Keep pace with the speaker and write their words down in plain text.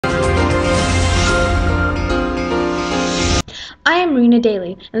I am Marina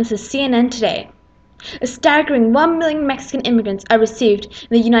Daley, and this is CNN Today. A staggering 1 million Mexican immigrants are received in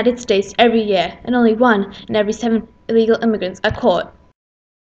the United States every year, and only 1 in every 7 illegal immigrants are caught.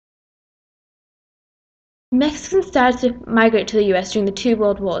 Mexicans started to migrate to the U.S. during the two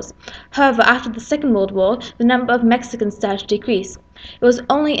world wars. However, after the Second World War, the number of Mexicans started to decrease. It was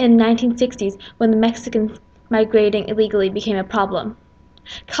only in the 1960s when the Mexicans migrating illegally became a problem.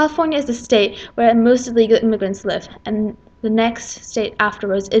 California is the state where most illegal immigrants live, and the next state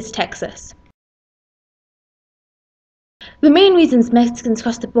afterwards is Texas. The main reasons Mexicans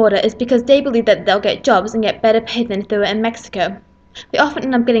cross the border is because they believe that they'll get jobs and get better pay than if they were in Mexico. They often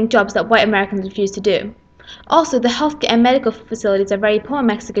end up getting jobs that white Americans refuse to do. Also, the healthcare and medical facilities are very poor in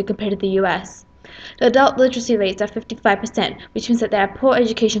Mexico compared to the US. The adult literacy rates are 55%, which means that there are poor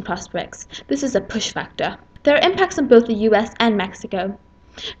education prospects. This is a push factor. There are impacts on both the US and Mexico.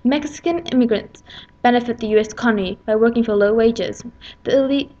 Mexican immigrants benefit the U.S. economy by working for low wages. The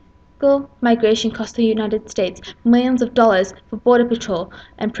illegal migration costs the United States millions of dollars for border patrol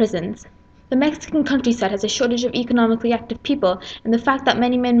and prisons. The Mexican countryside has a shortage of economically active people, and the fact that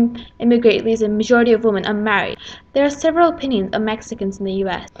many men immigrate leaves a majority of women unmarried. There are several opinions of Mexicans in the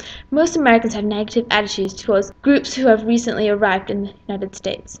U.S. Most Americans have negative attitudes towards groups who have recently arrived in the United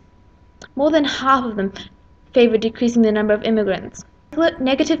States. More than half of them favor decreasing the number of immigrants.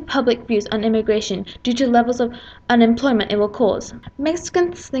 Negative public views on immigration due to levels of unemployment it will cause.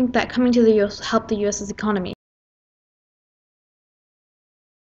 Mexicans think that coming to the U.S. will help the U.S.'s economy.